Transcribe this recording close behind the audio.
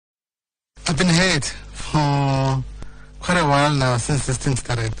I've been hurt for quite a while now since this thing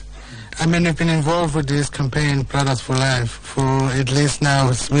started. I mean, we've been involved with this campaign, Brothers for Life, for at least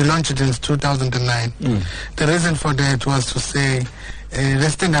now, we launched it in 2009. The reason for that was to say,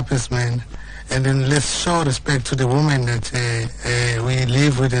 let's stand up as men, and then let's show respect to the women that we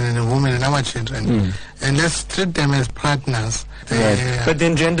live with and the women and our children. And let's treat them as partners. Right. But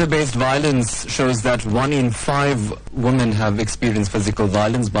then gender-based violence shows that 1 in 5 women have experienced physical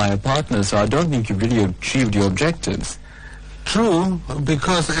violence by a partner, so I don't think you've really achieved your objectives. True,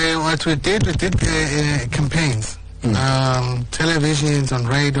 because what we did campaigns, televisions, on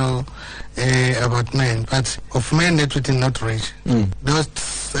radio, about men, but of men that we did not reach. Those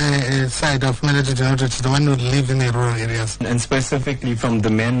side of men that we did not reach, the one who live in the rural areas. And specifically from the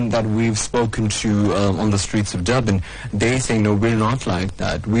men that we've spoken to on the streets of Durban, they say, no, we're not like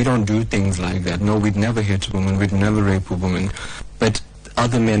that. We don't do things like that. No, we'd never hit a woman. We'd never rape a woman. But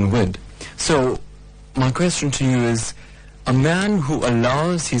other men would. So my question to you is, a man who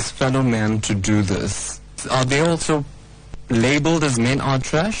allows his fellow man to do this, are they also labeled as men are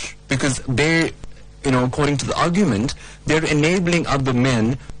trash? Because they, according to the argument, they're enabling other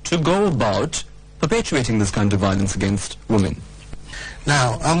men to go about perpetuating this kind of violence against women.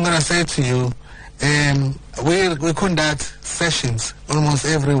 Now, I'm going to say to you, we conduct sessions almost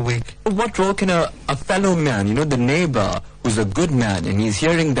every week. What role can a fellow man, the neighbor who's a good man, and he's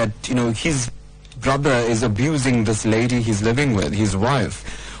hearing that, his brother is abusing this lady he's living with, his wife,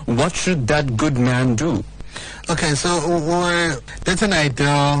 what should that good man do? Okay, so that's an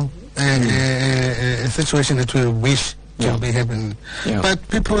ideal situation that we wish to be happening. But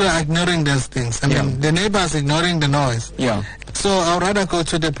people are ignoring those things. I mean, the neighbors ignoring the noise. So I'd rather go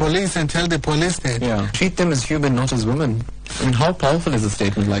to the police and tell the police that. Treat them as human, not as women. I mean, how powerful is a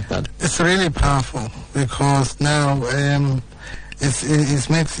statement like that? It's really powerful, because now it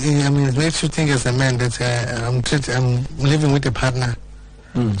makes you think as a man that I'm living with a partner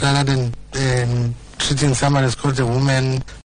rather than treating someone as called a woman.